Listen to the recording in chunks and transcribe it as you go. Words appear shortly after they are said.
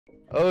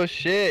Oh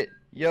shit!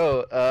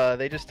 Yo,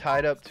 they just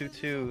tied up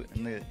 2-2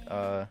 in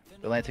the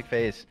Atlantic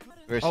FaZe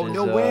versus. Oh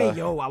no way,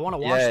 yo! I want to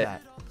watch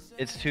that.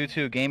 It's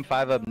 2-2. Game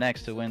 5 up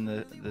next to win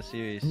the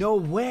series. No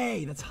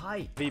way, that's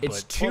hype.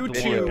 It's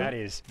 2-2. That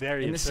is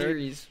very in the absurd.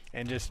 series.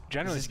 And just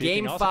generally This is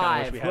speaking, game also kinda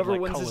wish 5. we had, Whoever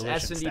like, wins this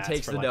coalition S&D stats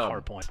takes for, the like, dub.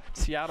 hard points.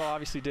 Seattle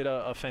obviously did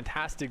a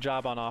fantastic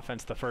job on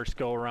offense the first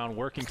go around,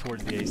 working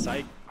towards the A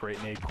site.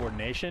 Great nade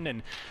coordination,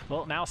 and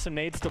well, now some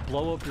nades to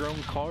blow up your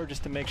own car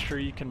just to make sure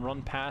you can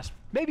run past.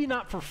 Maybe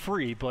not for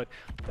free, but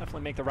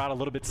definitely make the route a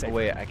little bit safer. Oh,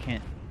 wait, I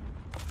can't.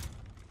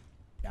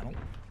 Seattle,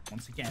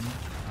 once again,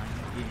 trying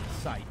to get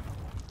in sight.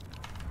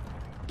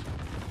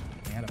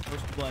 They had a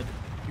first blood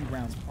 2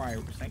 rounds prior,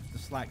 thanks to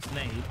Slack's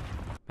nade.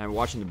 I'm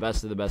watching the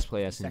best of the best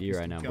play S&D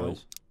right now,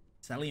 boys.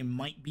 Cellium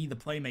might be the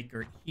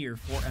playmaker here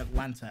for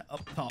Atlanta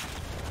up top.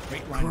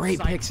 Great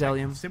pick,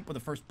 Cellium. Simp with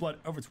the first blood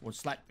over towards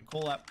Slack. The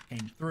call out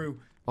came through.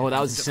 Oh, that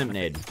was a simp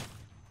nade.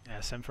 Yeah,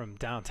 Sim from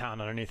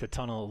downtown underneath the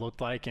tunnel, it looked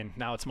like, and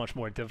now it's much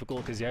more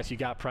difficult because, yes, you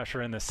got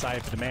pressure in the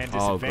site, but the man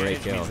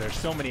disadvantage means there's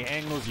so many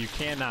angles you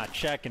cannot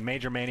check, and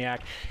Major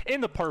Maniac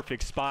in the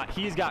perfect spot.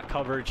 He's got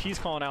coverage. He's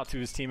calling out to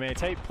his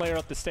teammates, hey, player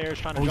up the stairs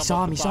trying to jump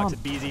up the box at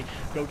BZ.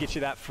 Go get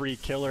you that free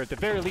killer. At the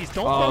very least,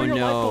 don't throw your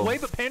life away,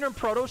 but Panda and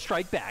Proto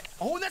strike back.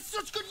 Oh, and that's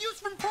such good use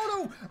from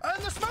Proto!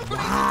 And the smoke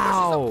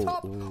wow.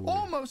 up top.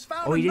 Almost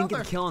found he didn't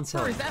another get a kill on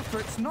for his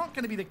efforts. Not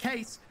going to be the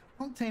case.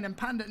 Octane and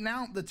Panda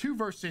now the 2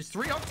 versus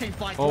 3. Octane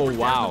flies forward.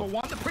 Wow. Number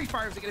 1. The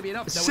pre-fires are going to be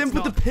enough. No, Simp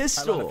with the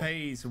pistol.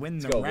 FaZe win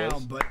the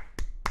round, but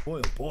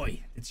boy, oh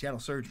boy, did Seattle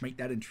Surge make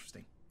that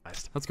interesting.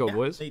 Let's go,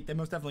 boys. They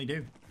most definitely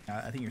do.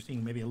 I think you're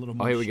seeing maybe a little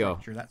more here we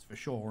structure, that's for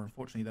sure.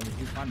 Unfortunately, though, they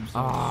do find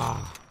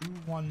themselves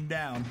 2-1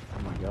 down.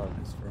 Oh my god.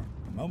 For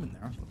a moment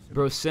there.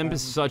 Bro, Simp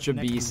is such a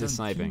beast at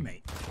sniping.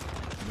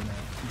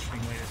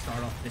 Interesting way to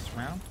start off this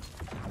round.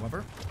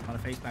 However, not a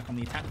FaZe back on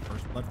the attack.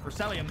 First blood for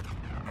Cellium.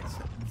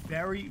 It's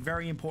very,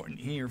 very important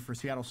here for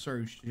Seattle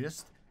Surge to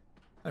just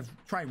kind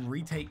of try and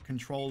retake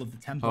control of the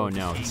tempo. Oh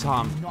no,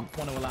 Tom. Not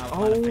want to allow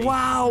oh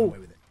wow.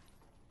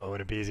 Oh,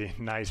 and Abizi,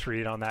 nice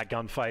read on that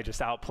gunfight.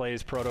 Just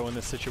outplays Proto in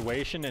this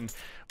situation. And,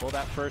 well,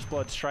 that first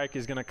blood strike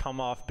is going to come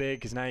off big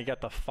because now you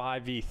got the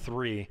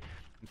 5v3.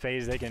 In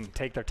FaZe, they can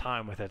take their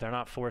time with it. They're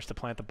not forced to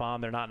plant the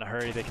bomb. They're not in a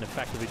hurry. They can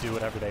effectively do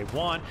whatever they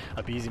want.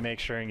 Abizi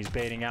makes sure he's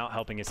baiting out,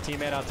 helping his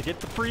teammate out to get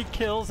the free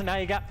kills. And now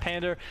you got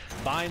Panda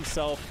by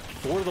himself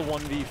for the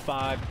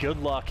 1v5.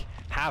 Good luck.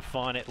 Have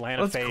fun,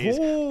 Atlanta FaZe.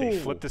 Cool. They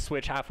flipped the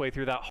switch halfway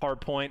through that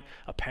hard point.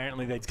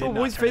 Apparently, they did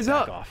not turn it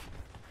back off.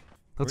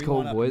 Let's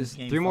go, boys.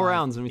 3 more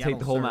rounds and we take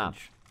the whole map.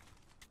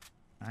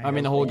 I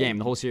mean, the whole game,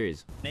 the whole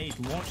series. Nade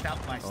launched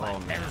out by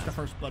Slack. There's the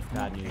first blood from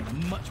Octane.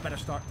 A much better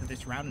start to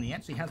this round, and he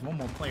actually has one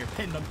more player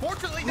pinned.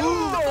 Unfortunately,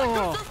 no! The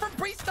goes through from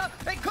Priesta.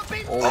 It could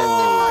be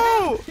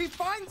massive for him. He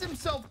finds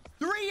himself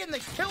 3 in the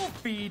kill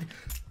feed.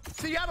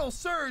 Seattle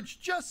Surge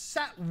just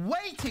sat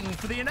waiting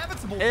for the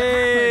inevitable to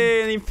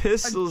happen. And he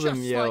pistols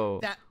him, yo. yo.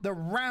 Like that, the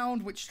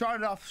round, which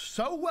started off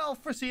so well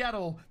for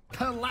Seattle,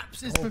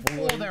 collapses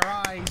before their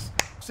eyes.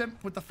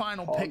 Simp with the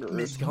final pick.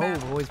 Let's go,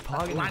 boys.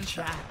 Pog in the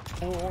chat.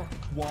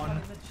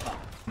 4-1.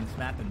 This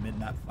map and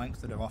mid-map flanks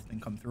that have often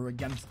come through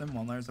against them.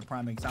 Well, there's a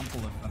prime example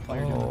of a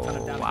player doing kind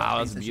of down. Wow,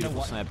 that's a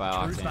beautiful snipe by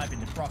Octane.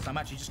 Sniping across. I'm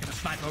actually just going to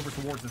snipe over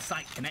towards the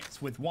site.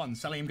 Connects with 1.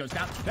 Cellium goes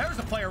down. There's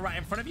a player right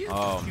in front of you.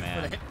 Oh, man.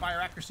 For the hip fire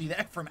accuracy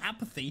there from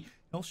Apathy.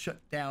 He'll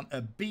shut down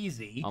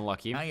Abizi.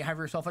 Unlucky. Now you have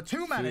yourself a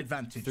 2-man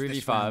advantage.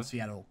 3v5.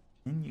 Seattle.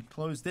 And you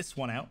close this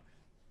one out.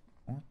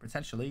 Or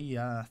potentially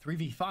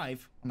 3v5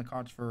 on the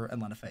cards for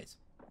Atlanta FaZe.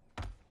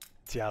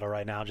 Seattle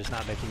right now just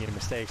not making any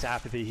mistakes.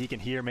 Apathy, he can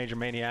hear Major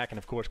Maniac, and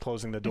of course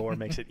closing the door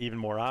makes it even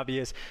more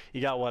obvious.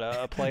 You got what,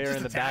 a player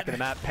in the back of the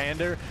map,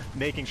 Panda,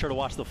 making sure to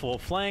watch the full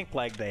flank.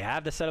 Like, they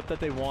have the setup that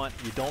they want.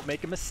 You don't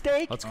make a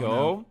mistake. Let's go.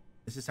 No.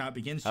 This is how it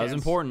begins. That was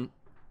important.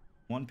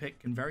 1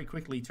 pick can very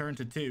quickly turn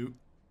to 2.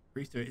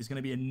 Priester is going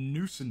to be a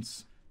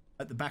nuisance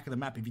at the back of the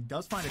map. If he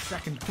does find a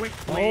second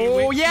quickly,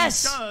 oh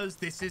yes, he does.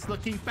 This is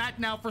looking bad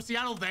now for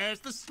Seattle.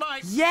 There's the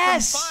snipe.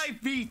 Yes.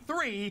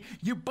 5v3.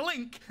 You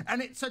blink, and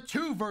it's a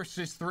 2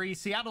 versus 3.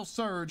 Seattle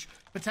Surge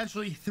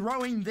potentially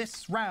throwing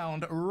this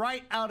round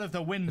right out of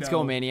the window. Let's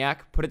go,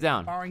 Maniac. Put it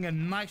down. Barring a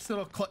nice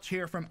little clutch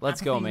here from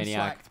Let's go,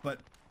 Maniac. Slack,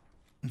 but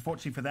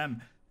unfortunately for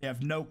them, they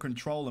have no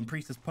control, and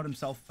Priest has put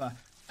himself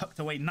tucked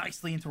away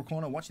nicely into a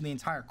corner, watching the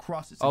entire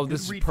cross. It's oh,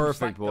 this is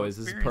perfect, boys.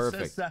 This is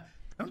perfect.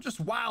 Don't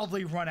just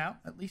wildly run out.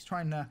 At least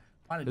try and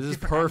find a this is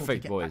different angle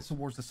perfect, to get boys. Back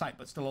towards the site,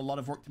 but still a lot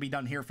of work to be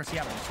done here for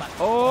Seattle.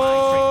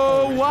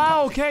 Oh,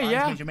 wow. Okay,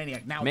 yeah.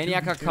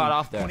 Maniac got caught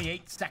off there.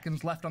 28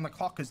 seconds left on the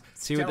clock as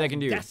see what they can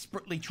do.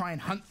 Desperately try and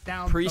hunt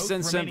down Priest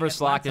and Simp are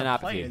Slack and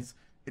Apathy.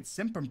 It's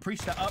Simp and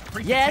Priesta up.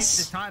 Priesta yes! takes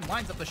his time,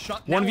 lines up the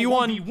shot.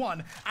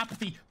 1v1.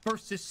 Apathy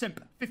versus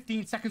Simp.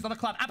 15 seconds on the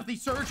clock. Apathy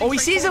surge. Oh, he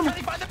sees him! Can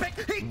he find the pick?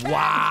 He can!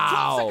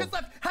 Wow! 12 seconds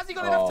left. Has he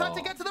got enough time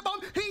to get to the bomb?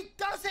 He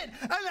does it!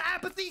 And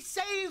Apathy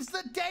saves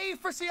the day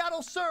for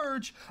Seattle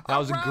Surge. That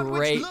was a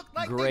great,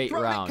 like great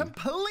round.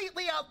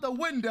 Completely out the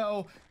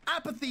window.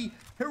 Apathy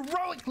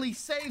heroically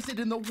saves it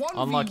in the 1v1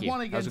 Unlucky.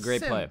 against That was a great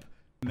Simp. play.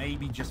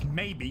 Maybe, just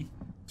maybe,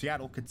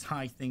 Seattle could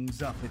tie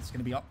things up. It's going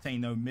to be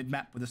Octane, though,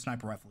 mid-map with a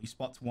sniper rifle. He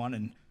spots one,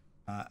 and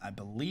I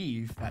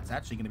believe that's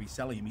actually going to be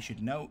Celium. He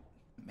should note,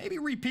 maybe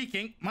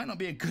re-peeking might not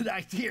be a good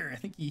idea. I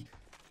think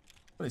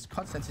his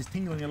COD sense is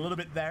tingling a little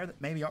bit there,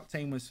 that maybe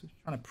Octane was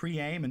trying to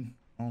pre-aim, and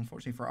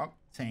unfortunately for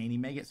Octane, he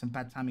may get some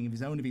bad timing of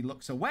his own if he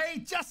looks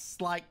away.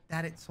 Just like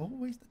that, it's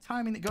always the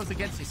timing that goes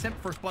against you.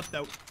 Simp first blood,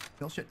 though.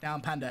 He'll shut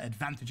down Panda.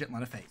 Advantage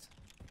Atlanta FaZe.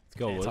 Let's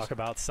go, Wiz. Talk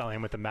about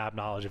selling with the map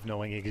knowledge of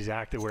knowing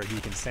exactly where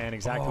he can stand,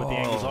 exactly what the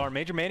angles are.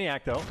 Major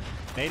Maniac, though.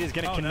 Nate is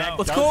going to connect,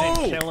 Let's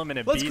doesn't go. kill him,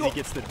 and Let's he go.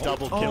 gets the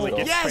double kill. He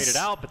gets Yes. traded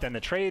out, but then the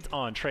trades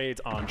on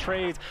trades on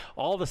trades.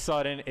 All of a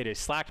sudden, it is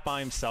slacked by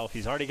himself.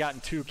 He's already gotten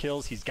 2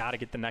 kills. He's got to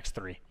get the next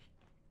 3.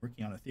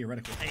 Working on a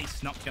theoretical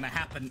ace. Not going to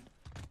happen.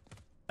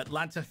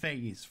 Atlanta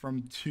FaZe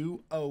from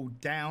 2-0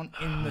 down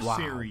in the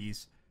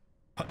series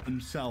put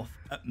themselves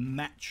at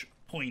match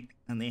point,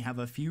 and they have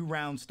a few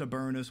rounds to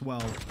burn as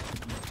well.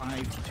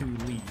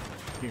 5-2 lead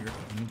here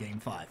in game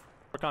 5.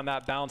 Work on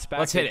that bounce back.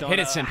 Let's hit it. Hit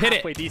it, Sim. Hit it.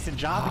 Halfway decent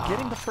job of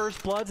getting the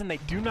first bloods, and they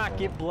do not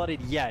get blooded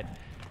yet.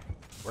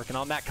 Working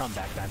on that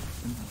comeback then.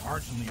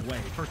 Marginally away.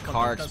 First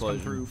Car does come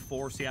explosion through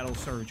for Seattle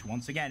Surge.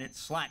 Once again, it's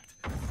slacked.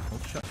 Will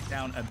shut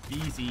down a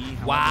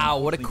BZ. Wow,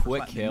 what a Unfortunately,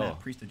 quick kill.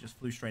 Priesta just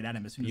flew straight at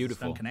him as soon as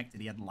Beautiful. the stun connected.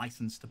 He had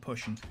license to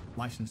push and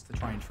license to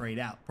try and trade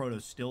out.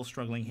 Proto's still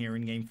struggling here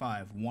in game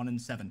 5.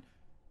 1-7.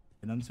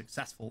 Been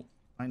unsuccessful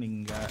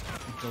finding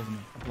kills in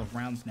a couple of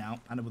rounds now.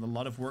 Panda with a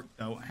lot of work,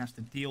 though, has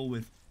to deal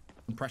with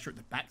some pressure at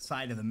the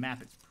backside of the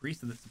map. It's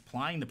Priesta that's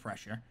applying the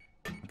pressure.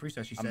 And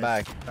Priesta, she says, I'm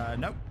back.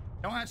 Nope.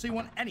 Don't actually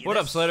want any of What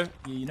this. up, Slater?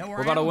 You know where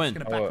We're about to win.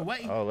 Gonna back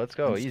away. Oh, let's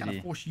go. I'm just Easy.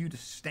 gonna force you to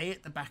stay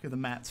at the back of the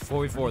map. It's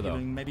 4v4 though.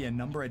 Giving maybe a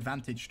number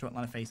advantage to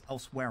Atlanta FaZe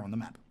elsewhere on the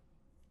map.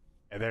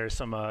 Yeah, there's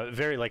some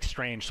very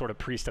strange sort of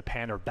Priesta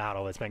Panda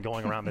battle that's been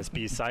going around this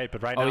B site,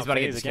 but right now he's about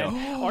to get FaZe the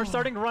again are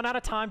starting to run out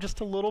of time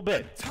just a little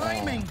bit.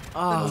 Timing.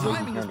 Oh. The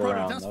timing is Proto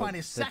around. does find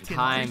his second.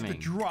 timing. Priesta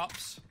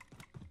drops.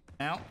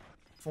 Now,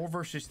 4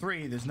 versus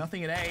 3. There's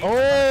nothing at A. Oh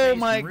FaZe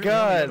my really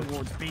God.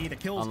 towards B. The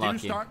kills Unlucky.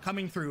 do start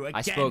coming through again.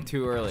 I spoke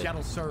too early.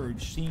 Seattle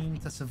Surge seem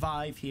to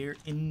survive here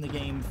in the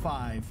game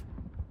 5.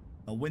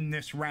 They'll win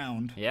this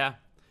round. Yeah.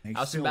 They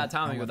That was some still, bad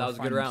timing, however, but that was a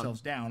good find round. themselves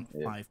down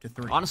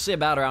 5-3. Honestly, a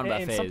bad round by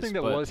And FaZe. something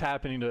that but was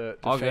happening to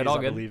all FaZe, good, all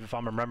I good. believe, if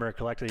I'm remembering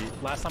correctly,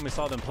 last time we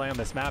saw them play on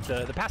this map,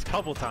 the past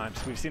couple times,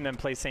 we've seen them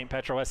play St.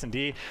 Petro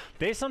S&D.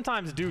 They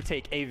sometimes do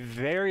take a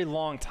very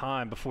long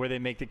time before they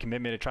make the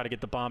commitment to try to get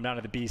the bomb down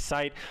to the B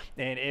site,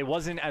 and it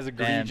wasn't as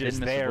egregious didn't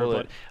miss a there,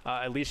 bullet.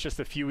 but at least just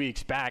a few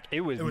weeks back,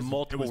 it was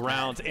multiple bad.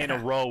 rounds in a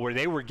row where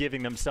they were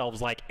giving themselves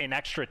like an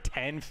extra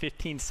 10,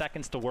 15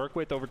 seconds to work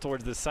with over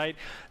towards the site.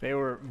 They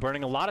were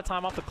burning a lot of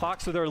time off the clock,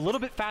 so they're a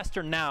little bit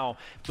faster now,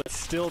 but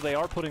still they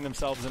are putting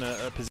themselves in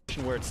a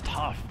position where it's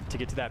tough to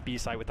get to that B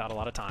site without a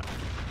lot of time.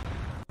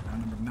 Round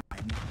number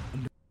 9,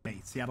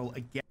 underway. Seattle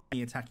again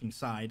the attacking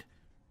side,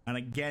 and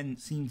again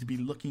seem to be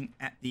looking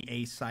at the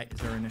A site as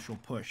their initial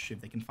push.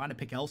 If they can find a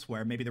pick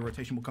elsewhere, maybe the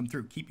rotation will come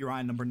through. Keep your eye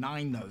on number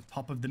 9, though,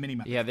 top of the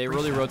minimap. Yeah, they're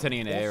really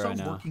rotating in A also right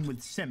now. working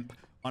with Simp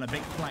on a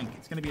big flank.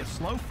 It's going to be a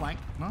slow flank,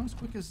 not as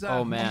quick as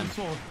Oh, man. we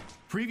saw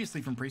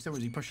previously from Priesta, as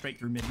he pushed straight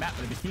through mid-map.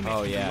 But if his teammates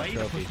Oh, can yeah, delay to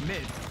push trophy.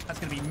 mid, that's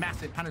going to be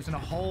massive. Panda's in a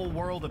whole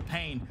world of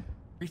pain.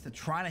 Priesta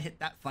trying to hit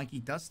that flank. He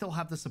does still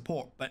have the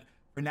support, but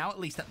for now, at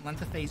least,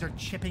 Atlanta FaZe are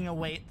chipping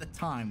away at the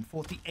time.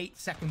 48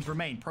 seconds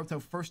remain. Proto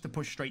first to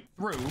push straight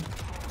through.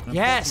 And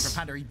Yes! for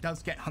Panda, he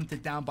does get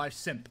hunted down by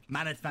Simp.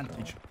 Man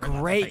advantage. for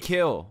Great Atlanta FaZe.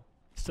 kill.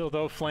 Still,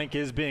 though, flank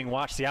is being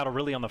watched. Seattle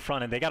really on the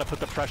front end. They got to put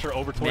the pressure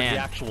over towards Man. the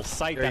actual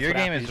site. Yo, That's your what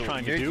game Apathy's is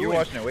trying to you're do.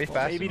 watching it way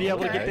faster. Maybe than be able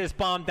to me, get right? this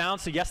bomb down.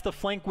 So yes, the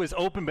flank was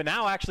open, but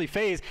now actually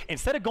FaZe,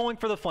 instead of going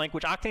for the flank,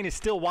 which Octane is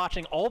still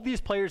watching, all of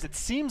these players it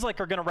seems like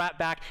are going to wrap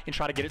back and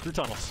try to get it through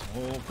tunnels.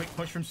 Oh, quick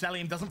push from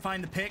Celium. Doesn't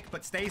find the pick,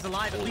 but stays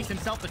alive. At least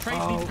himself. The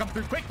trades need to come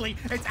through quickly.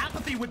 It's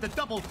Apathy with the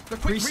double. The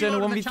quick Priesta in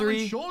reload and the 1v3.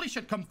 challenge surely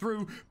should come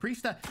through.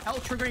 Priesta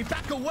L-triggering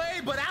back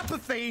away, but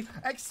Apathy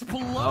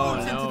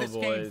explodes no, into this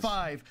game boys.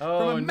 5. Oh,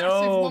 From a no,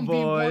 massive 1v1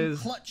 boys.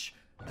 clutch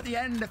at the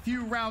end, a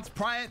few rounds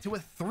prior to a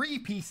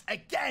 3-piece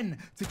again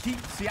to keep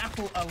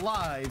Seattle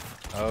alive.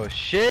 Oh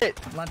shit!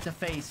 Atlanta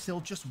FaZe still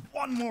just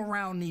one more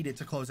round needed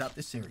to close out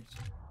this series.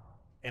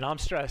 And I'm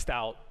stressed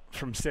out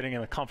from sitting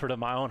in the comfort of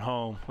my own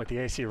home with the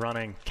AC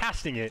running,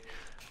 casting it.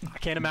 I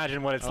can't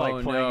imagine what it's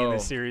like playing in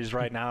this series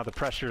right now. The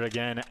pressure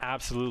again,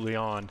 absolutely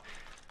on.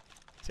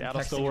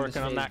 Seattle still Texting in working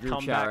this on that group chat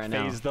comeback right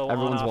now. phase, though.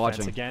 Everyone's on offense.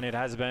 watching. Again, it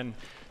has been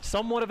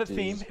somewhat of a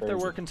theme. If they're crazy.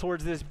 working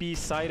towards this B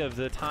site of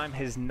the time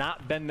has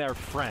not been their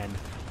friend.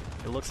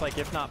 It looks like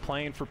if not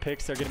playing for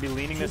picks, they're going to be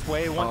leaning this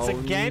way once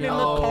again. no. In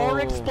the car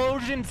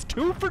explosions,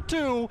 2 for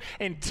 2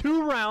 in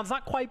 2 rounds.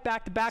 Not quite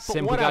back to back, but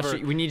Simp, we got whatever.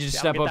 you. We need you to Seattle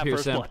step get up that here,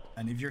 first Simp. blood.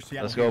 And if you're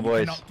Seattle, Let's go, you boys.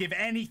 cannot give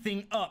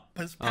anything up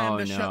as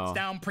Panda Oh, no. shuts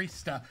down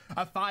Priesta.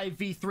 A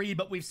 5v3,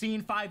 but we've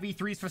seen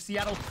 5v3s for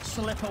Seattle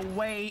slip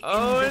away.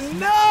 Oh, in this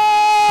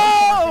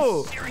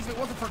no! this series. If it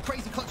wasn't for a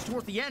crazy clutch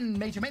towards the end,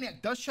 Major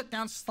Maniac does shut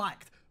down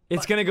Slacked.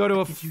 It's But gonna go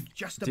to a give you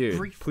just a dude,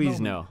 brief please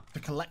moment no. to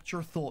collect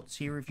your thoughts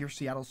here if you're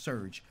Seattle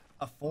Surge.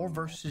 A 4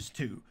 versus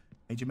 2.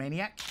 Major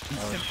Maniac.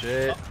 Oh,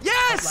 shit.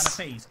 Yes! Atlanta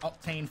FaZe.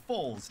 Octane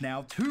falls.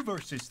 Now 2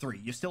 versus 3.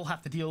 You still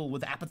have to deal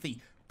with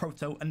Apathy,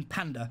 Proto, and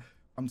Panda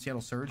from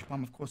Seattle Surge.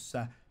 Bomb, of course,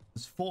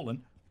 has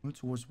fallen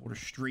towards Water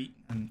Street,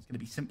 and it's going to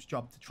be Simp's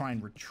job to try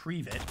and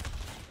retrieve it.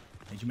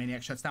 Major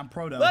Maniac shuts down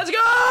Proto. Let's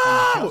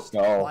go! Just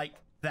like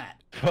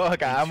that.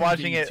 Fuck, I'm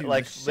watching it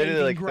like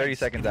literally like 30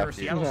 seconds after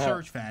after you. Seattle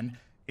Surge fan.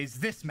 Is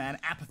this man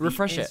Apathy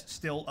Refresh is it.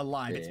 still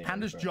alive? It's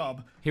Panda's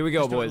job. Here we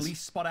go, to boys. At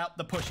least spot out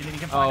the push, and then he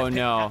can find a pick.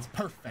 That's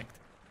perfect.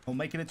 We'll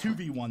make it a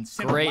 2v1.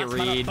 Sim Great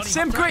read.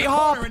 Sim, great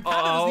hop.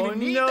 Oh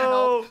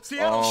no!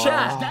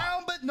 Chat.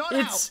 Down, but not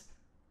out.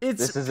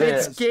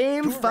 It's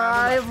game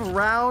 5,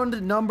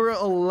 round number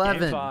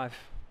 11. Game 5,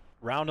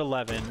 round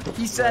 11.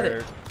 He said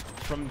it.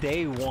 From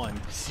day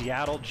 1,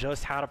 Seattle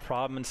just had a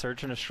problem in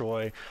Search and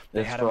Destroy.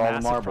 They had a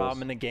massive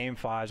problem in the game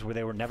 5s where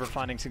they were never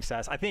finding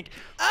success. I think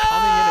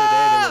coming into the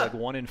day, they were like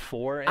 1 and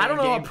 4. I don't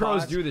know how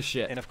pros do this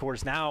shit. And of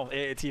course, now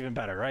it's even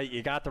better, right?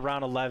 You got the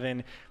round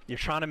 11. You're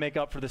trying to make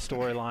up for the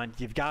storyline.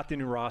 You've got the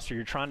new roster.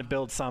 You're trying to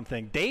build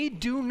something. They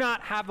do not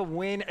have a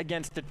win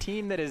against a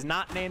team that is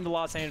not named the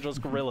Los Angeles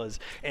Guerrillas.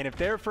 And if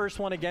their first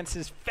one against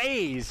is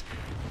FaZe,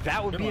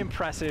 that would be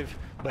impressive,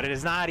 but it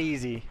is not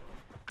easy.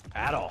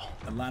 At all.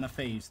 Atlanta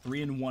FaZe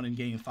 3-1 in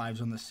game 5s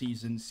on the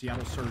season.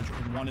 Seattle Surge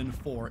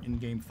 1-4 in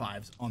game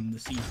 5s on the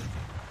season.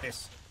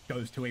 This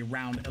goes to a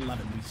round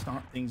 11. We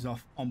start things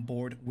off on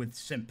board with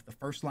Simp, the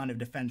first line of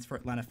defense for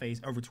Atlanta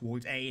FaZe over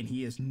towards A, and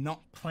he is not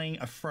playing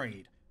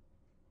afraid.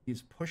 He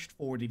is pushed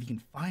forward. If he can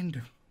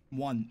find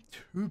 1,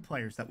 2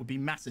 players, that would be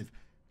massive.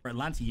 For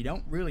Atlanta, you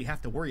don't really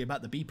have to worry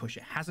about the B push.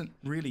 It hasn't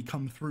really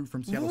come through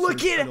from Seattle.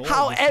 Look at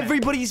how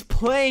everybody's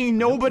playing.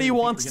 Nobody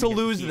wants to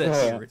lose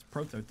this. It's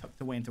Proto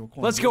tucked away into a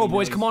corner. Let's go,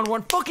 boys. Come on,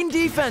 one fucking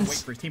defense. Wait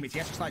for his teammates. He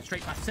has to slide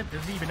straight past Simp.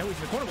 Doesn't even know he's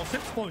in the corner. Well,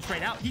 Simp's flowing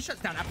straight out. He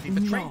shuts down Apathy.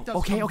 The trade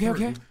does come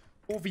through.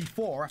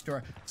 4v4 after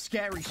a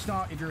scary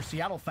start if you're a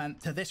Seattle fan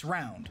to this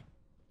round.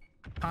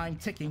 Time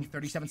ticking,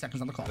 37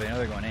 seconds on the clock. They know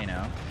they're going A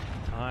now.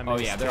 Time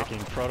is ticking.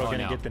 Proto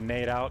gonna get the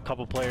nade out.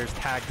 Couple players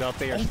tagged up.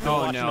 They are still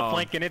watching the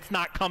flank, and it's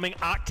not coming.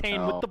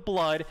 Octane with the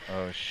blood.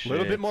 Oh shit. A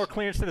little bit more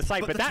clearance to the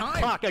site, but that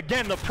clock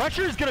again. The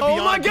pressure is gonna be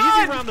on.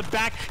 Easy around the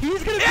back.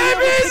 He's gonna be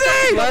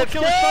easy. Let's go.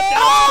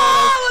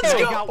 Let's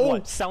go. Got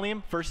what?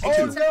 Celium first 2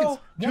 seconds.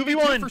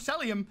 2v1 for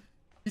Celium.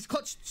 He's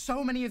clutched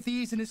so many of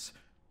these, and his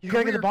you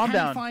gotta get the bomb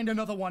down. Find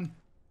another one.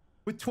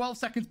 With 12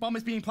 seconds, bomb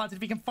is being planted.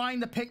 If he can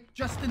find the pick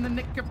just in the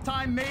nick of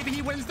time, maybe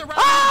he wins the round.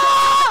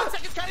 7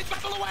 seconds, can he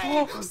battle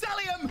away?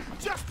 Celium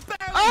just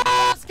barely.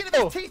 The skin of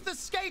his teeth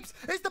escapes.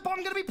 Is the bomb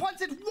going to be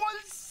planted? 1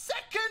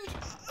 second.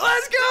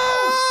 Let's go!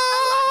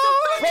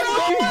 In a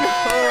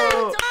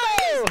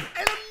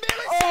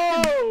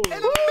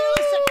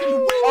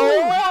millisecond.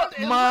 Oh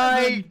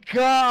my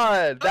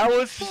god, that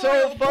was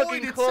so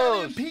fucking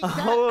close.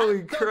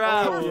 Holy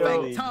crap,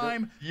 perfect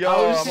time.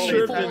 Yo, I'm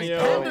tripping, yo.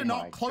 Panda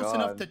not close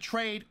enough to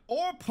trade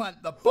or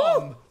plant the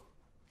bomb.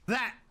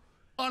 That,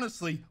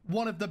 honestly,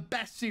 one of the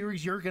best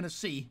series you're gonna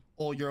see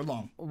all year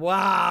long.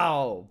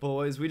 Wow,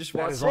 boys, we just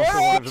watched also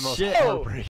one of the most heartbreaking